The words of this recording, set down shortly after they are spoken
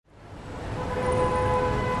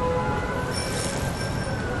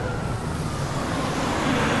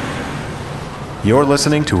You're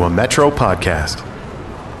listening to a Metro podcast.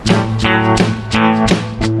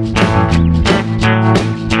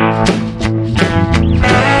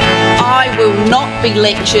 I will not be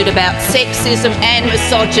lectured about sexism and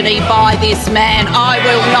misogyny by this man. I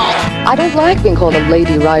will not. I don't like being called a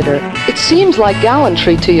lady writer. It seems like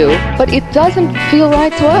gallantry to you, but it doesn't feel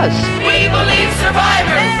right to us. We believe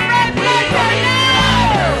survivors!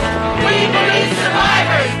 We believe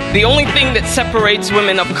survivors! The only thing that separates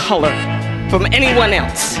women of color from anyone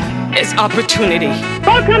else is opportunity.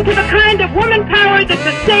 Welcome to the kind of woman power that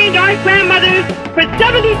sustained our grandmothers for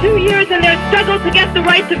 72 years in their struggle to get the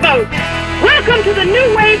right to vote. Welcome to the new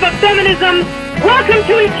wave of feminism. Welcome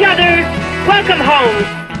to each other. Welcome home.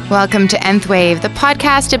 Welcome to Nth Wave, the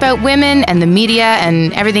podcast about women and the media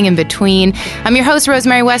and everything in between. I'm your host,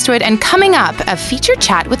 Rosemary Westwood, and coming up, a feature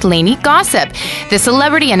chat with Lainey Gossip, the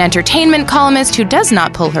celebrity and entertainment columnist who does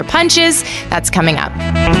not pull her punches. That's coming up.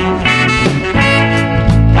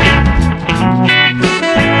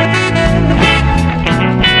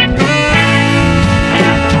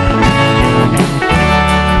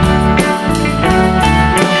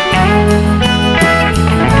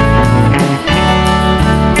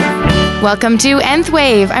 Welcome to Nth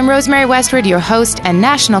Wave. I'm Rosemary Westwood, your host and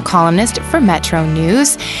national columnist for Metro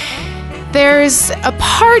News. There's a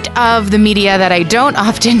part of the media that I don't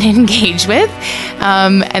often engage with,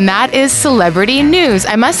 and that is celebrity news.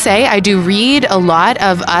 I must say, I do read a lot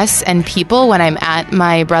of Us and People when I'm at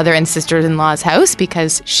my brother and sister-in-law's house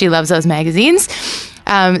because she loves those magazines.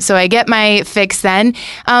 So I get my fix then.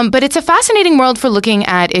 But it's a fascinating world for looking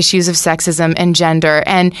at issues of sexism and gender.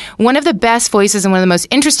 And one of the best voices and one of the most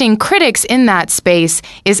interesting critics in that space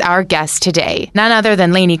is our guest today. None other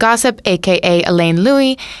than Lainey Gossip, a.k.a. Elaine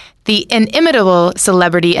Louie, the inimitable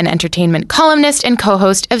celebrity and entertainment columnist and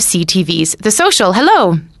co-host of CTV's The Social.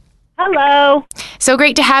 Hello. Hello. So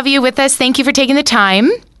great to have you with us. Thank you for taking the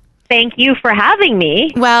time. Thank you for having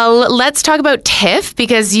me. Well, let's talk about TIFF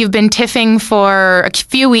because you've been TIFFing for a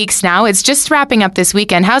few weeks now. It's just wrapping up this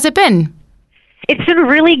weekend. How's it been? It's been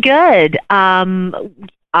really good.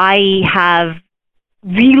 I have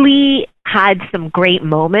really had some great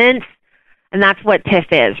moments, and that's what TIFF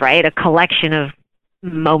is, right? A collection of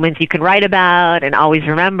moments you can write about and always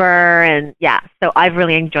remember, and yeah, so I've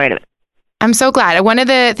really enjoyed it. I'm so glad. One of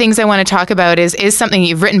the things I want to talk about is something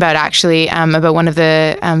you've written about, actually, about one of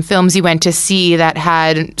the films you went to see that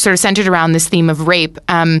had sort of centered around this theme of rape,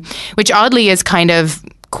 which oddly is kind of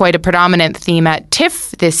quite a predominant theme at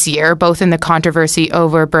TIFF this year, both in the controversy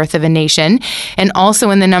over Birth of a Nation and also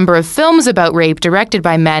in the number of films about rape directed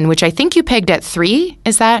by men, which I think you pegged at 3.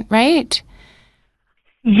 Is that right?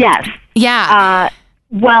 Yes. Yeah.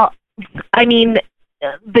 Well, I mean,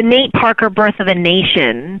 the Nate Parker Birth of a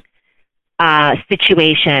Nation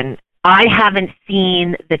situation, I haven't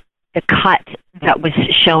seen the cut that was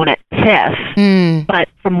shown at TIFF, but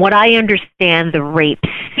from what I understand, the rape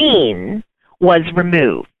scene was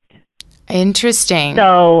removed. Interesting.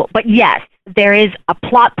 So, but yes, there is a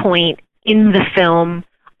plot point in the film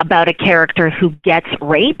about a character who gets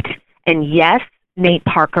raped, and yes, Nate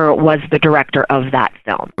Parker was the director of that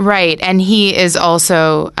film. Right, and he is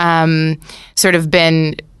also sort of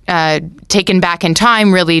been taken back in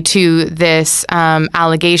time, really, to this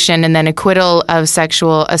allegation and then acquittal of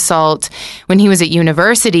sexual assault when he was at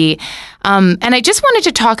university. And I just wanted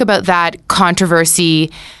to talk about that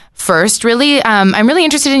controversy first, really. I'm really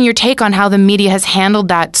interested in your take on how the media has handled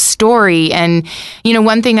that story. And, you know,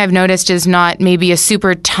 one thing I've noticed is not maybe a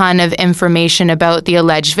super ton of information about the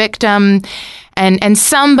alleged victim and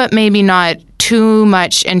some, but maybe not too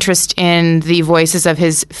much interest in the voices of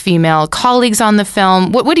his female colleagues on the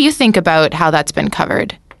film. What do you think about how that's been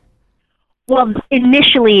covered? Well,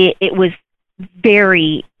 initially it was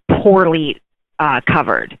very poorly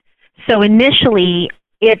covered. So initially,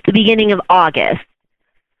 at the beginning of August,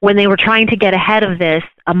 when they were trying to get ahead of this,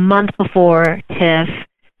 a month before TIFF,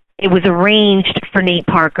 it was arranged for Nate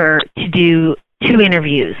Parker to do 2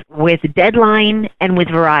 interviews with Deadline and with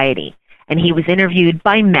Variety. And he was interviewed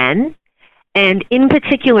by men. And in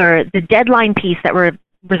particular, the Deadline piece that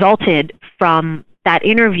resulted from that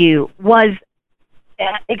interview was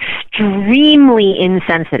extremely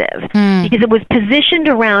insensitive because it was positioned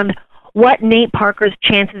around what Nate Parker's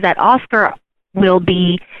chances at Oscar will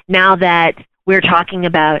be now that we're talking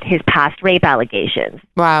about his past rape allegations.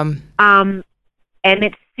 Wow. And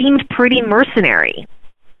it seemed pretty mercenary.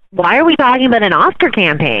 Why are we talking about an Oscar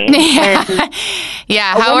campaign?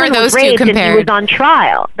 Yeah, how are those two compared? And he was on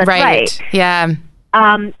trial. That's right. Yeah.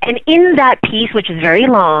 And in that piece, which is very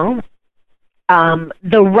long,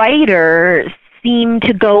 the writer seemed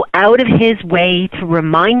to go out of his way to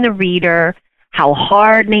remind the reader how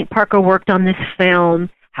hard Nate Parker worked on this film,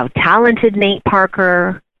 how talented Nate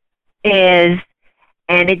Parker is,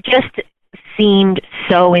 and it just seemed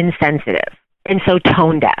so insensitive and so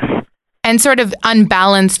tone deaf. And sort of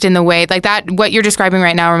unbalanced in the way, like that, what you're describing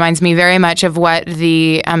right now reminds me very much of what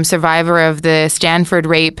the survivor of the Stanford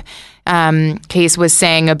rape case was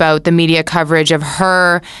saying about the media coverage of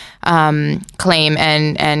her claim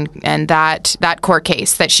and that court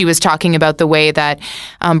case, that she was talking about the way that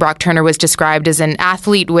Brock Turner was described as an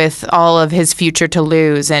athlete with all of his future to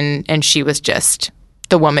lose, and she was just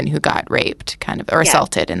the woman who got raped, kind of, or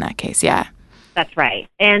assaulted in that case. Yeah. That's right.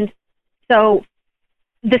 And so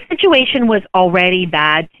the situation was already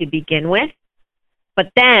bad to begin with,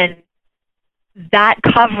 but then that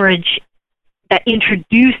coverage that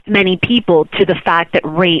introduced many people to the fact that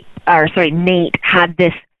Nate had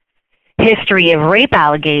this history of rape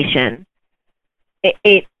allegation,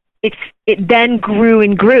 it then grew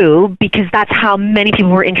and grew because that's how many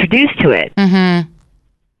people were introduced to it. Mm-hmm.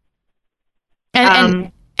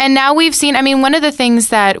 And now we've seen, I mean, one of the things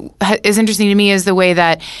that is interesting to me is the way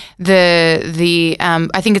that the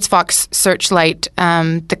I think it's Fox Searchlight,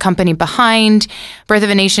 the company behind Birth of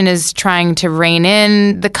a Nation, is trying to rein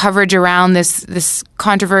in the coverage around this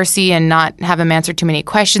controversy and not have them answer too many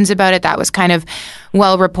questions about it. That was kind of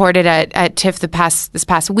well reported at TIFF this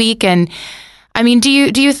past week. And I mean, do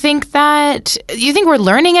you think we're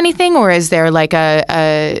learning anything, or is there like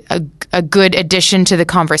a good addition to the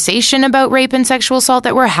conversation about rape and sexual assault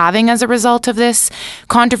that we're having as a result of this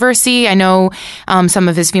controversy? I know some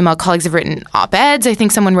of his female colleagues have written op-eds. I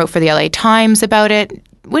think someone wrote for the LA Times about it.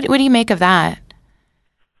 What do you make of that?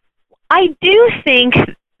 I do think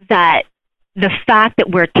that the fact that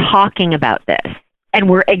we're talking about this and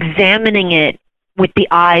we're examining it with the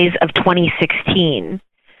eyes of 2016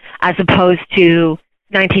 as opposed to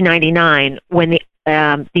 1999 when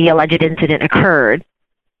the alleged incident occurred,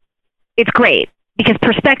 it's great because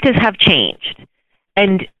perspectives have changed.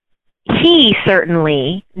 And he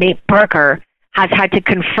certainly, Nate Parker, has had to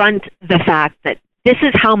confront the fact that this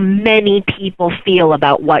is how many people feel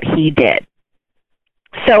about what he did.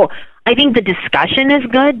 So I think the discussion is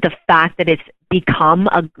good. The fact that it's become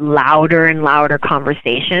a louder and louder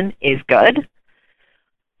conversation is good.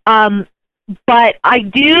 But I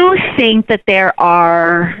do think that there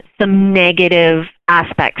are some negative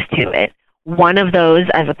aspects to it. One of those,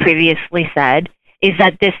 as I previously said, is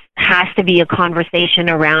that this has to be a conversation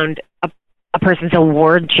around a person's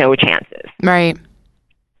award show chances. Right.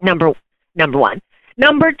 Number one.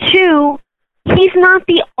 Number two, he's not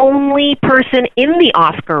the only person in the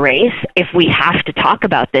Oscar race, if we have to talk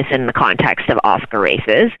about this in the context of Oscar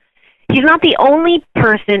races. He's not the only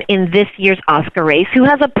person in this year's Oscar race who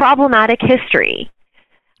has a problematic history.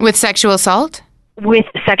 With sexual assault? With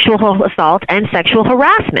sexual assault and sexual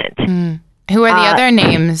harassment. Mm. Who are the other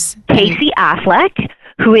names? Casey Affleck,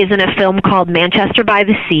 who is in a film called Manchester by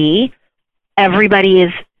the Sea. Everybody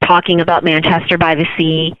is talking about Manchester by the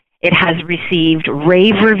Sea. It has received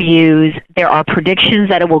rave reviews. There are predictions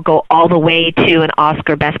that it will go all the way to an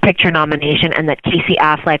Oscar Best Picture nomination and that Casey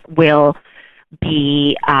Affleck will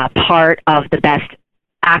be part of the Best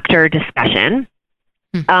Actor discussion.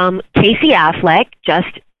 Casey Affleck,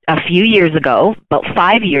 just a few years ago, about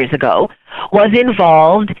 5 years ago, was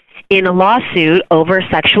involved in a lawsuit over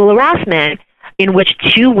sexual harassment in which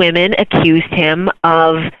two women accused him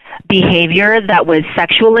of behavior that was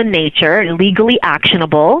sexual in nature, legally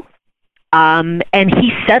actionable, and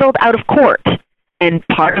he settled out of court. And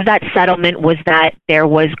part of that settlement was that there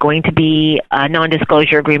was going to be a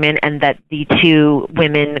non-disclosure agreement and that the two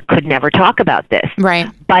women could never talk about this. Right.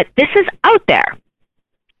 But this is out there.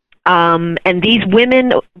 And these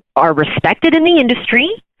women are respected in the industry,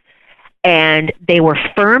 and they were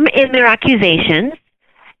firm in their accusations,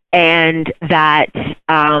 and that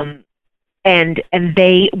and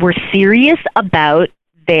they were serious about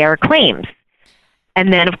their claims.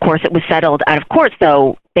 And then, of course, it was settled out of court,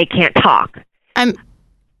 so they can't talk.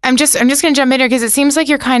 I'm just going to jump in here because it seems like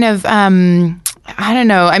you're kind of, I don't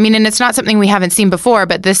know. I mean, and it's not something we haven't seen before,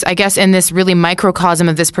 but this, I guess, in this really microcosm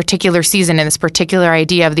of this particular season and this particular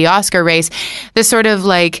idea of the Oscar race, this sort of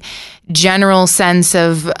like general sense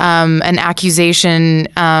of an accusation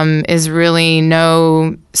is really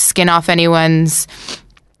no skin off anyone's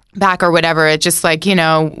back or whatever. It's just like,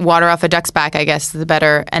 water off a duck's back, I guess, is the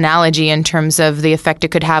better analogy in terms of the effect it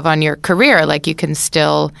could have on your career. Like you can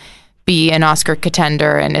still be an Oscar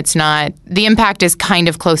contender, and it's not, the impact is kind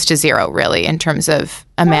of close to zero, really, in terms of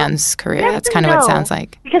a man's career. That's kind of what it sounds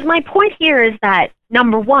like. Because my point here is that,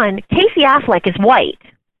 number one, Casey Affleck is white.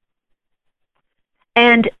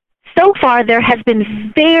 And so far, there has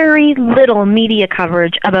been very little media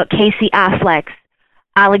coverage about Casey Affleck's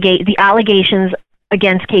the allegations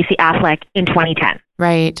against Casey Affleck in 2010.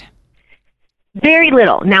 Right. Very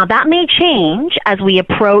little. Now, that may change as we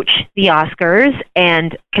approach the Oscars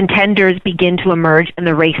and contenders begin to emerge and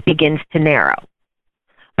the race begins to narrow.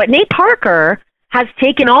 But Nate Parker has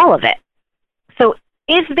taken all of it. So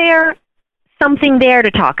is there something there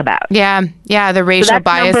to talk about? Yeah, the racial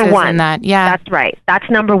biases in that. Yeah. That's right. That's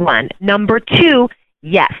number one. Number two,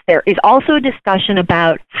 yes, there is also a discussion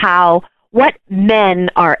about what men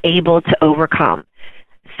are able to overcome.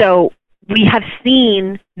 So we have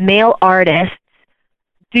seen male artists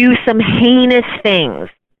do some heinous things,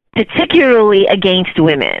 particularly against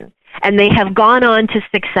women. And they have gone on to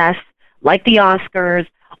success like the Oscars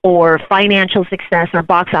or financial success or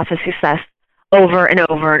box office success over and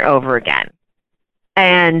over and over again.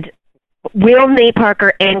 And will Nate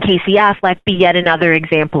Parker and Casey Affleck be yet another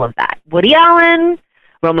example of that? Woody Allen,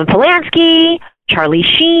 Roman Polanski, Charlie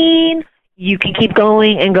Sheen, you can keep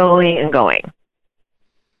going and going and going.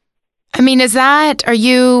 I mean,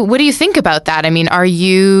 what do you think about that? I mean,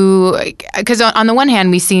 because on the one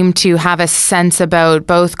hand, we seem to have a sense about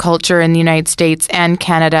both culture in the United States and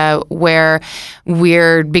Canada where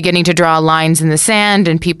we're beginning to draw lines in the sand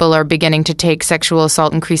and people are beginning to take sexual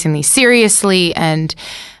assault increasingly seriously. And,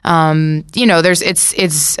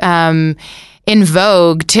 it's in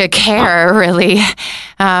vogue to care, really.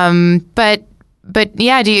 But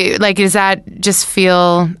yeah, does that just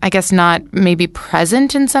feel, I guess, not maybe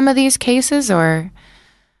present in some of these cases, or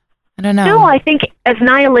I don't know? No, I think as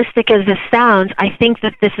nihilistic as this sounds, I think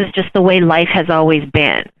that this is just the way life has always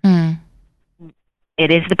been. Mm.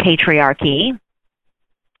 It is the patriarchy,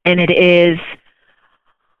 and it is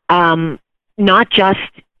not just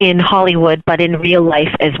in Hollywood, but in real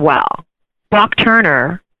life as well. Brock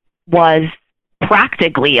Turner was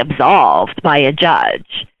practically absolved by a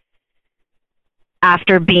judge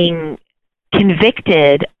after being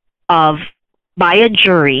convicted by a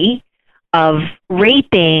jury of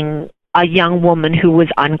raping a young woman who was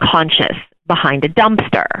unconscious behind a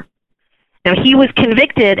dumpster. Now, he was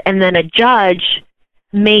convicted, and then a judge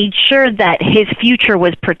made sure that his future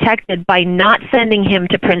was protected by not sending him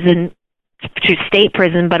to prison, to state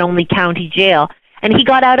prison, but only county jail. And he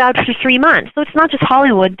got out after 3 months. So it's not just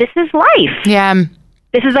Hollywood. This is life. Yeah.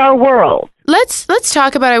 This is our world. Let's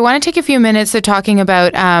talk about. I want to take a few minutes to talking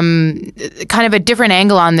about kind of a different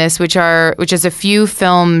angle on this, which is a few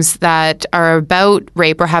films that are about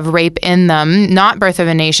rape or have rape in them. Not Birth of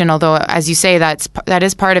a Nation, although as you say that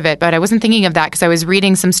is part of it. But I wasn't thinking of that because I was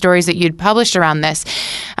reading some stories that you'd published around this,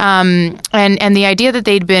 and the idea that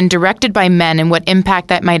they'd been directed by men and what impact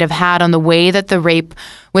that might have had on the way that the rape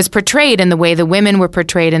was portrayed and the way the women were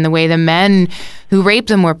portrayed and the way the men who raped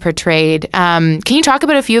them were portrayed. Can you talk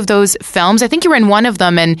about a few of those films? I think you were in one of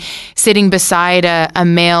them and sitting beside a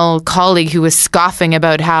male colleague who was scoffing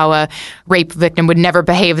about how a rape victim would never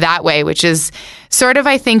behave that way, which is sort of,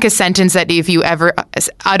 I think, a sentence that if you ever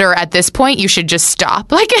utter at this point, you should just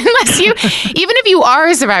stop. Like, unless you, even if you are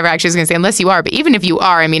a survivor, actually I was going to say unless you are, but even if you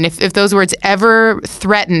are, I mean, if those words ever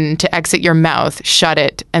threaten to exit your mouth, shut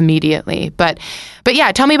it immediately. But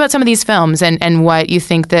yeah, tell me about some of these films and what you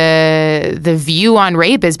think the view on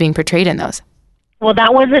rape is being portrayed in those. Well,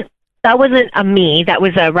 that wasn't me. That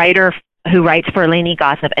was a writer who writes for Lainey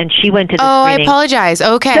Gossip, and she went to the screening. I apologize.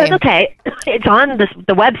 Okay. That's okay. It's on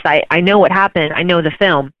the website. I know what happened. I know the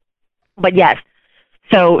film. But yes.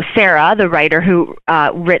 So Sarah, the writer who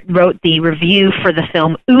wrote the review for the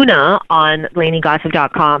film Una on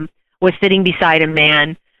LaineyGossip.com, was sitting beside a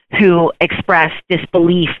man who expressed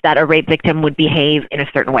disbelief that a rape victim would behave in a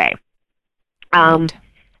certain way.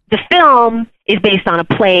 The film is based on a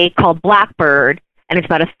play called Blackbird, and it's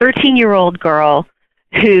about a 13-year-old girl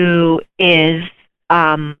who is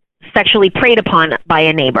sexually preyed upon by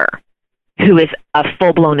a neighbor who is a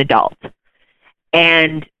full-blown adult.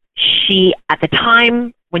 And she, at the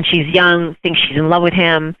time, when she's young, thinks she's in love with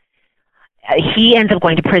him. He ends up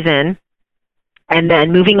going to prison and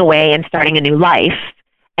then moving away and starting a new life.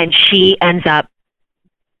 And she ends up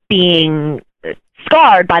being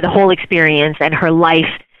scarred by the whole experience, and her life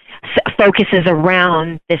focuses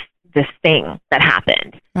around this thing that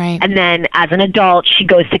happened. Right. And then as an adult, she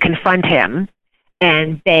goes to confront him,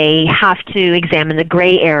 and they have to examine the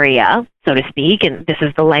gray area, so to speak, and this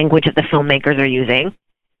is the language that the filmmakers are using.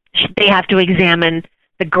 They have to examine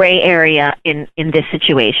the gray area in this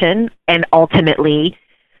situation, and ultimately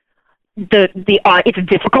it's a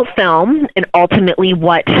difficult film, and ultimately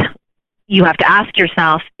what you have to ask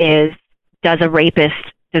yourself is, does a rapist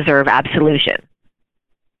deserve absolution?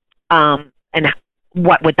 And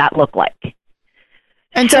what would that look like?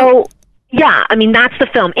 And so Yeah, I mean, that's the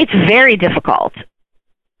film. It's very difficult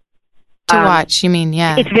to watch, you mean,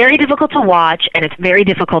 yeah. It's very difficult to watch, and it's very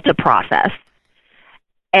difficult to process.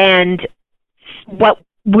 And what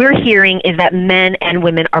we're hearing is that men and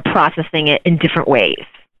women are processing it in different ways.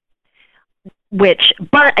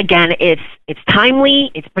 But again, it's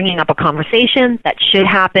timely. It's bringing up a conversation that should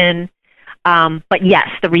happen. But yes,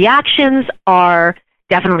 the reactions are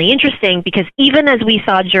definitely interesting, because even as we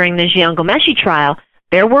saw during the Jian Ghomeshi trial,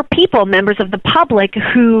 there were people, members of the public,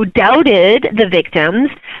 who doubted the victims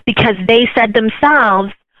because they said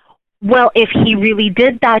themselves, well, if he really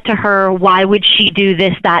did that to her, why would she do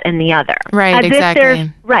this, that, and the other? Right,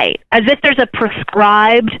 exactly. As if there's a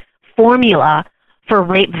prescribed formula for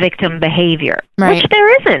rape victim behavior, which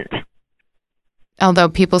there isn't. Although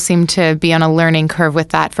people seem to be on a learning curve with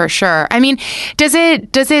that, for sure. I mean, does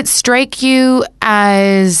it strike you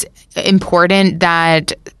as important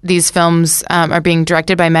that these films are being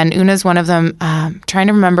directed by men? Una's one of them. Trying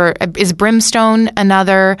to remember, is Brimstone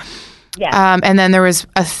another? Yeah. And then there was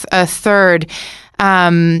a third.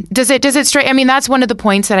 Does it strike? I mean, that's one of the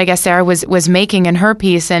points that I guess Sarah was making in her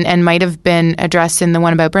piece, and might have been addressed in the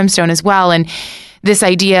one about Brimstone as well. And this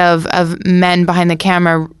idea of men behind the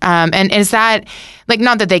camera, and is that, like,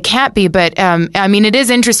 not that they can't be, but I mean, it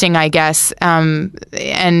is interesting, I guess, and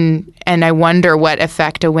I wonder what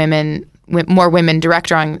effect more women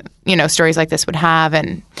director on stories like this would have.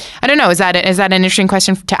 And I don't know, is that an interesting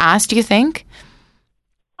question to ask? Do you think?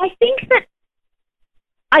 I think that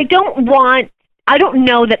I don't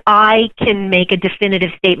know that I can make a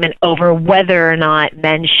definitive statement over whether or not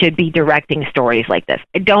men should be directing stories like this.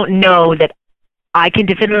 I don't know that I can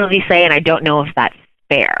definitively say, and I don't know if that's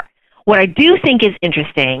fair. What I do think is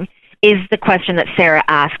interesting is the question that Sarah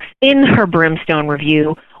asks in her Brimstone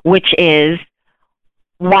review, which is,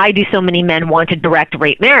 why do so many men want to direct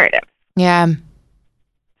rape narratives? Yeah.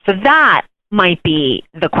 So that might be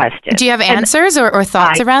the question. Do you have answers or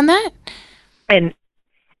thoughts around that? And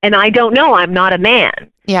I don't know. I'm not a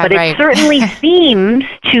man. Yeah, but right. It certainly seems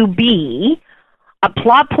to be a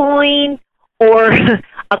plot point or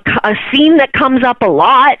a scene that comes up a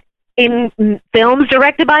lot in films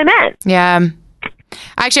directed by men. Yeah.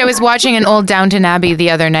 Actually, I was watching an old Downton Abbey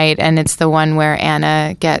the other night, and it's the one where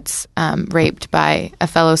Anna gets raped by a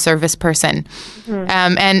fellow service person. Mm-hmm.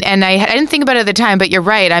 And I didn't think about it at the time, but you're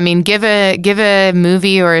right. I mean, give a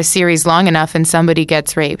movie or a series long enough, and somebody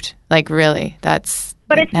gets raped. Like, really,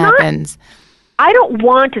 it happens. I don't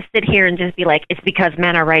want to sit here and just be like, it's because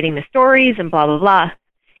men are writing the stories and blah, blah, blah.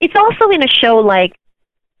 It's also in a show like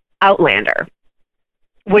Outlander,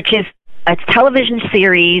 which is a television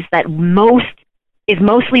series that is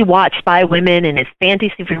mostly watched by women and is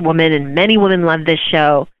fantasy for women, and many women love this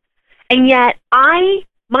show. And yet my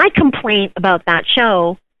complaint about that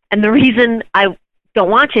show, and the reason I don't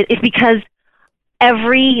watch it, is because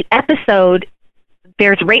every episode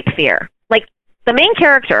there's rape fear. Like, the main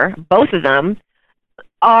character, both of them,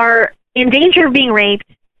 are in danger of being raped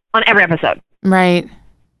on every episode. Right.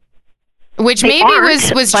 Which maybe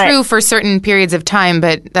was true for certain periods of time,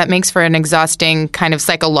 but that makes for an exhausting kind of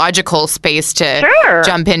psychological space to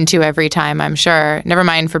jump into every time, I'm sure. Never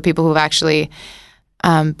mind for people who've actually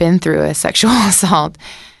been through a sexual assault.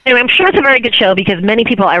 Anyway, I'm sure it's a very good show because many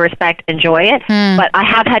people I respect enjoy it, but I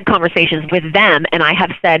have had conversations with them, and I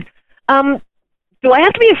have said, do I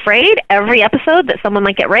have to be afraid every episode that someone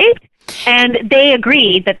might get raped? And they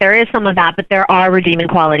agreed that there is some of that, but there are redeeming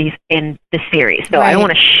qualities in the series. So I don't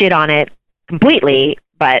want to shit on it completely,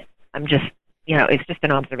 but I'm just, it's just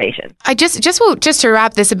an observation. I just to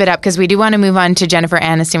wrap this a bit up, because we do want to move on to Jennifer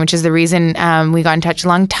Aniston, which is the reason we got in touch a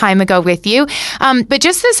long time ago with you. But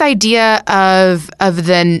just this idea of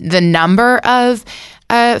the number of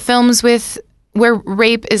films where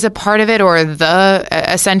rape is a part of it, or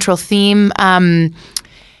a central theme. I'm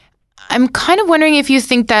kind of wondering if you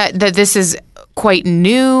think that this is quite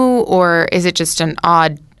new, or is it just an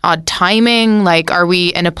odd timing? Like, are we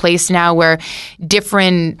in a place now where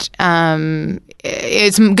different,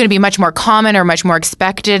 it's going to be much more common or much more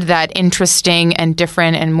expected that interesting and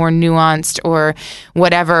different and more nuanced or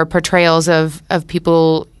whatever portrayals of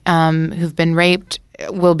people who've been raped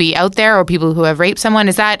will be out there, or people who have raped someone?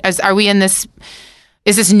 Are we in this,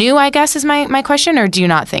 is this new, I guess, is my question, or do you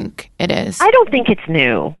not think it is? I don't think it's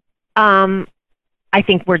new. I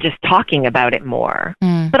think we're just talking about it more.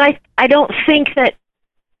 But I don't think that,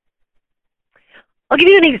 I'll give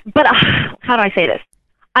you an example, but how do I say this?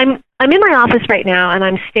 I'm in my office right now, and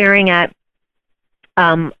I'm staring at,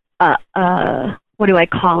 what do I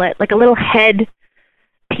call it? Like a little head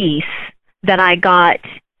piece that I got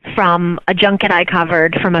from a junket I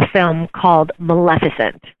covered from a film called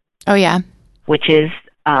Maleficent. Oh, yeah. Which is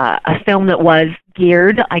a film that was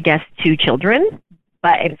geared, I guess, to children,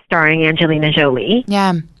 but it's starring Angelina Jolie.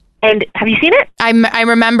 Yeah. And have you seen it? I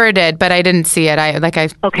remembered it, but I didn't see it.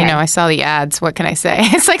 I saw the ads. What can I say?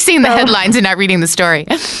 It's like seeing the headlines and not reading the story.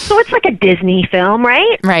 So it's like a Disney film,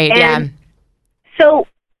 right? Right, and so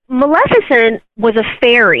Maleficent was a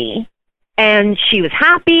fairy, and she was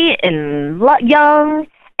happy and young,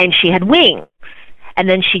 and she had wings. And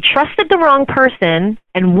then she trusted the wrong person,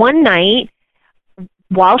 and one night,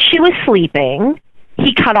 while she was sleeping,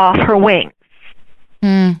 he cut off her wings.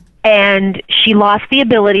 And she lost the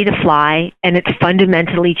ability to fly, and it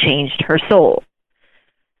fundamentally changed her soul.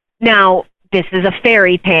 Now, this is a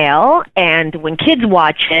fairy tale, and when kids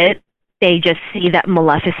watch it, they just see that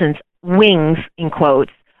Maleficent's wings, in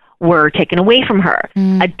quotes, were taken away from her.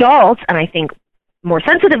 Adults, and I think more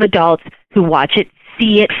sensitive adults who watch it,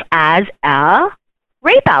 see it as a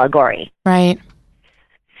rape allegory. Right.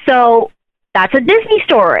 So that's a Disney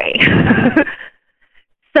story.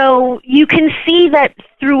 So you can see that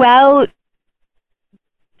throughout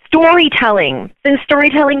storytelling, since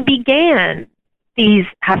storytelling began, these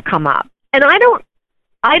have come up. And I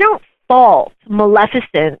don't fault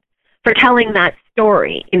Maleficent for telling that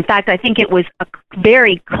story. In fact, I think it was a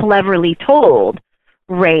very cleverly told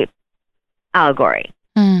rape allegory.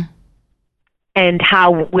 And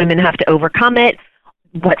how women have to overcome it,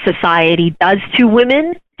 what society does to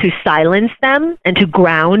women to silence them and to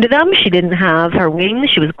ground them. She didn't have her wings.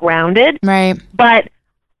 She was grounded. Right. But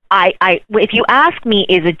if you ask me,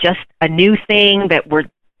 is it just a new thing that we're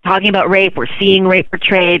talking about rape, we're seeing rape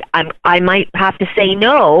portrayed, I might have to say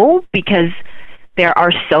no, because there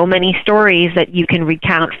are so many stories that you can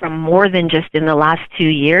recount from more than just in the last 2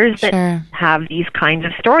 years that have these kinds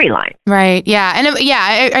of storylines. Right. Yeah. And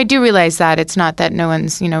I do realize that it's not that no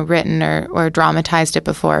one's, written or dramatized it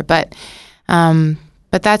before, but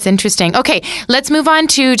that's interesting. Okay, let's move on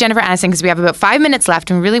to Jennifer Aniston because we have about 5 minutes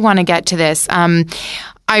left and we really want to get to this.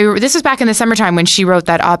 This was back in the summertime when she wrote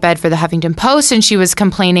that op-ed for the Huffington Post, and she was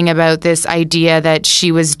complaining about this idea that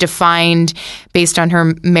she was defined based on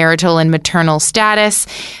her marital and maternal status.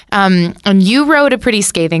 And you wrote a pretty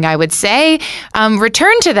scathing, I would say,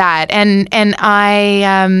 return to that. And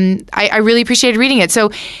I really appreciated reading it.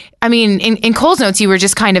 So, I mean, in Cole's notes, you were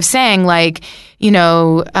just kind of saying, like,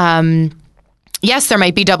 yes, there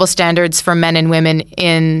might be double standards for men and women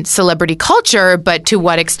in celebrity culture, but to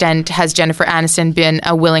what extent has Jennifer Aniston been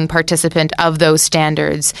a willing participant of those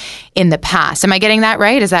standards in the past? Am I getting that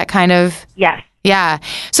right? Is that kind of... Yes. Yeah.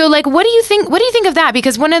 So, like, what do you think of that?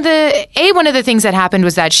 Because one of the things that happened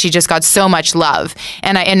was that she just got so much love.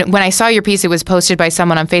 And when I saw your piece, it was posted by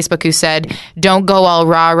someone on Facebook who said, "Don't go all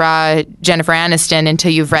rah-rah Jennifer Aniston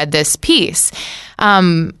until you've read this piece."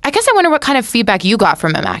 I guess I wonder what kind of feedback you got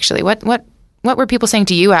from him, actually. What were people saying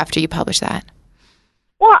to you after you published that?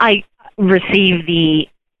 Well, I received the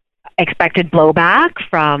expected blowback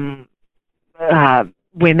from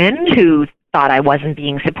women who thought I wasn't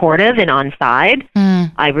being supportive and on side.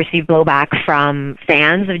 I received blowback from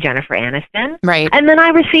fans of Jennifer Aniston. Right. And then I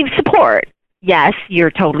received support. Yes,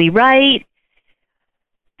 you're totally right.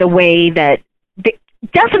 The way that...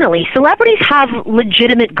 Definitely, celebrities have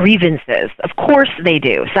legitimate grievances. Of course they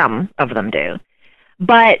do. Some of them do.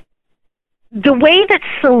 But the way that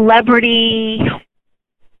celebrity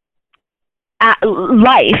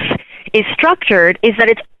life is structured is that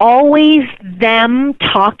it's always them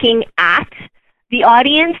talking at the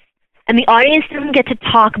audience, and the audience doesn't get to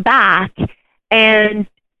talk back and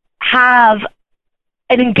have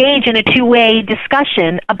and engage in a two-way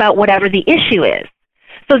discussion about whatever the issue is.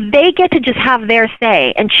 So they get to just have their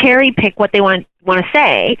say and cherry pick what they want to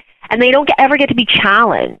say, and they don't ever get to be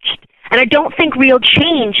challenged. And I don't think real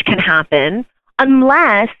change can happen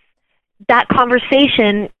unless that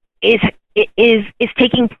conversation is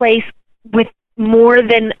taking place with more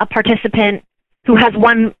than a participant who has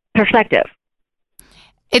one perspective.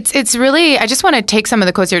 It's really, I just want to take some of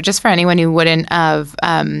the quotes here just for anyone who wouldn't have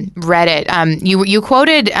read it. You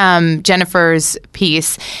quoted Jennifer's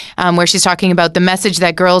piece where she's talking about the message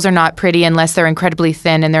that girls are not pretty unless they're incredibly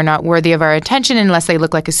thin, and they're not worthy of our attention unless they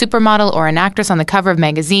look like a supermodel or an actress on the cover of a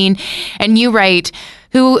magazine. And you write,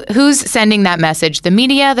 who's sending that message? The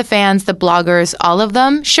media, the fans, the bloggers, all of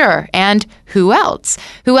them? Sure. And who else?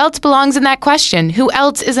 Who else belongs in that question? Who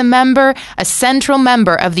else is a central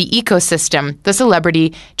member of the ecosystem? The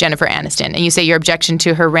celebrity Jennifer Aniston. And you say your objection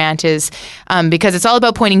to her rant is because it's all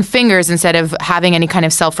about pointing fingers instead of having any kind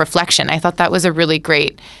of self-reflection. I thought that was a really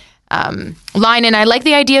great line. And I like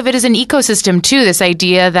the idea of it as an ecosystem, too, this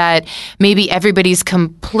idea that maybe everybody's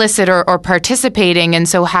complicit or participating. And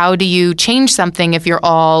so how do you change something if you're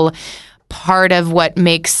all part of what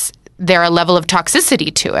makes there a level of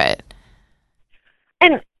toxicity to it?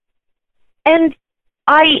 And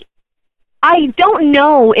I don't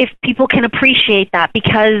know if people can appreciate that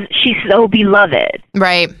because she's so beloved.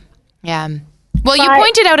 Right. Yeah. Well, you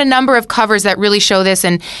pointed out a number of covers that really show this,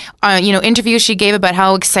 and interviews she gave about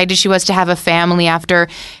how excited she was to have a family after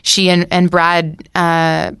she and Brad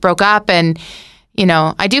broke up. And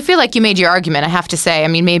I do feel like you made your argument, I have to say. I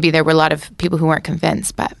mean, maybe there were a lot of people who weren't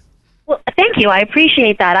convinced, but... Well, thank you. I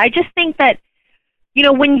appreciate that. I just think that,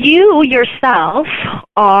 when you yourself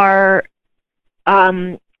are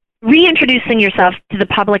reintroducing yourself to the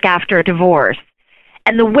public after a divorce,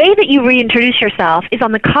 and the way that you reintroduce yourself is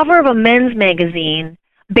on the cover of a men's magazine,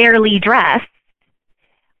 barely dressed,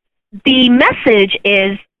 the message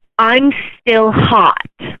is, I'm still hot.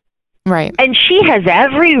 Right. And she has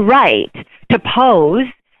every right to pose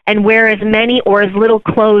and wear as many or as little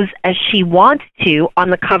clothes as she wants to on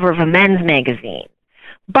the cover of a men's magazine.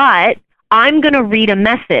 But I'm going to read a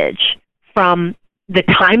message from the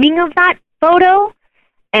timing of that photo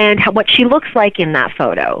and what she looks like in that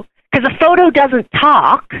photo. Because a photo doesn't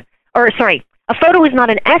talk, a photo is not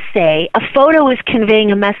an essay. A photo is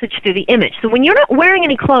conveying a message through the image. So when you're not wearing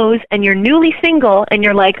any clothes and you're newly single and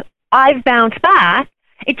you're like, I've bounced back,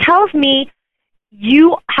 it tells me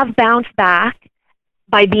you have bounced back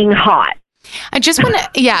by being hot. I just want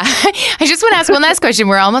to ask one last question.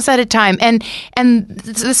 We're almost out of time. And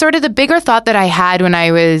the sort of the bigger thought that I had when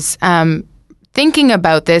I was thinking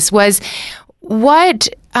about this was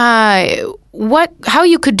how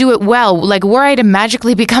you could do it well, like were I to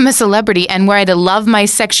magically become a celebrity and were I to love my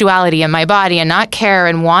sexuality and my body and not care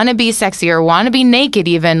and want to be sexy or want to be naked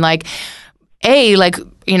even, like, A, like,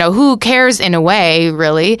 who cares in a way,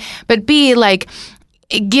 really, but B, like,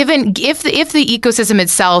 given if the ecosystem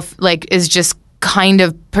itself, like, is just kind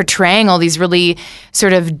of portraying all these really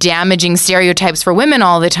sort of damaging stereotypes for women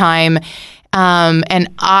all the time, and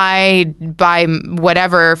I, by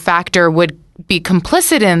whatever factor, would be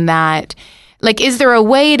complicit in that. Like, is there a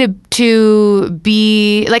way to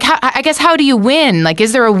be like? How do you win? Like,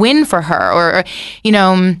 is there a win for her, or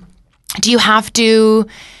do you have to?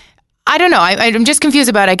 I don't know. I'm just confused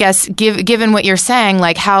about, I guess, given what you're saying,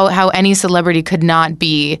 like how any celebrity could not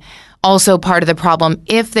be also part of the problem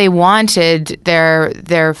if they wanted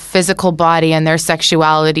their physical body and their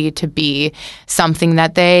sexuality to be something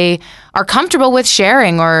that they are comfortable with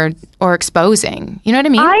sharing or exposing. You know what I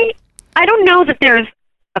mean? I don't know that there's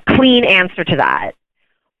a clean answer to that.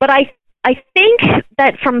 But I think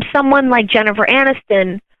that from someone like Jennifer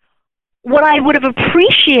Aniston, what I would have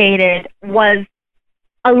appreciated was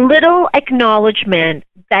a little acknowledgement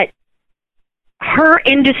that her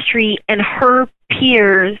industry and her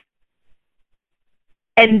peers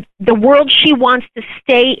and the world she wants to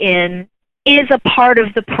stay in is a part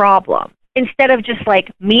of the problem. Instead of just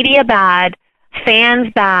like media bad,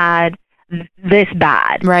 fans bad, this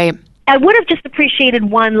bad. Right. I would have just appreciated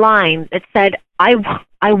one line that said,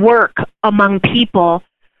 I work among people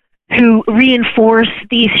who reinforce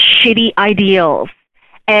these shitty ideals,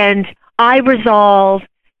 and I resolve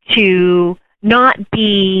to not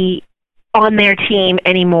be on their team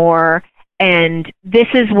anymore, and this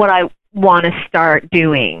is what I want to start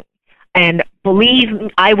doing. And believe me,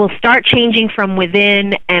 I will start changing from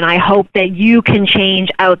within, and I hope that you can change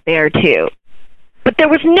out there too. But there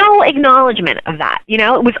was no acknowledgement of that.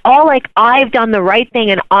 It was all like, I've done the right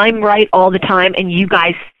thing and I'm right all the time and you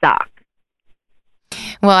guys suck.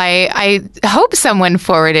 Well, I hope someone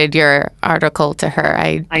forwarded your article to her.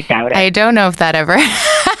 I doubt it. I don't know if that ever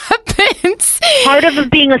happens. Part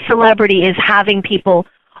of being a celebrity is having people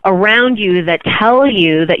around you that tell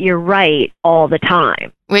you that you're right all the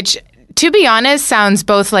time. Which, to be honest, sounds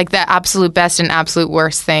both like the absolute best and absolute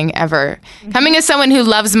worst thing ever. Mm-hmm. Coming as someone who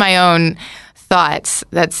loves my own thoughts,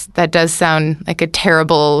 that does sound like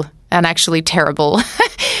an actually terrible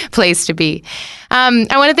place to be. I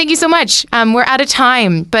want to thank you so much. We're out of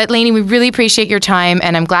time, but Lainey, we really appreciate your time,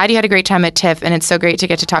 and I'm glad you had a great time at TIFF, and it's so great to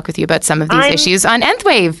get to talk with you about some of these issues on Nth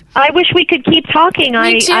Wave. I wish we could keep talking.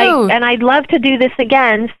 Me too. And I'd love to do this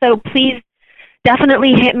again, so please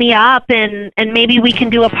definitely hit me up, and maybe we can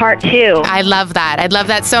do a part 2. I love that. I'd love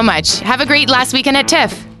that so much. Have a great last weekend at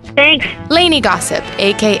TIFF. Thanks. Lainey Gossip,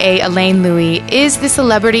 a.k.a. Elaine Louie, is the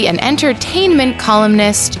celebrity and entertainment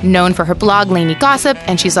columnist known for her blog, Lainey Gossip,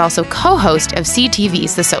 and she's also co-host of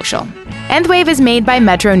CTV's The Social. Nth Wave is made by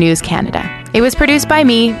Metro News Canada. It was produced by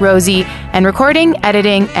me, Rosie, and recording,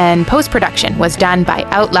 editing, and post-production was done by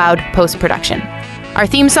Out Loud Post-Production. Our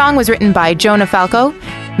theme song was written by Jonah Falco.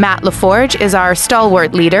 Matt LaForge is our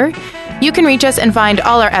stalwart leader. You can reach us and find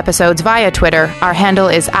all our episodes via Twitter. Our handle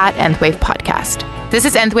is @NthWavePodcast. This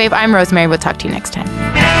is Nth Wave. I'm Rosemary. We'll talk to you next time.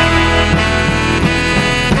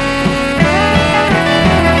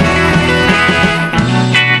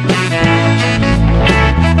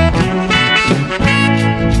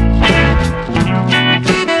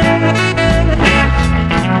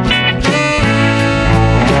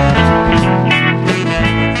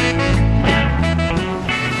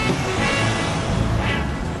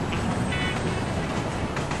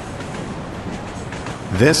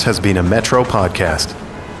 This has been a Metro podcast.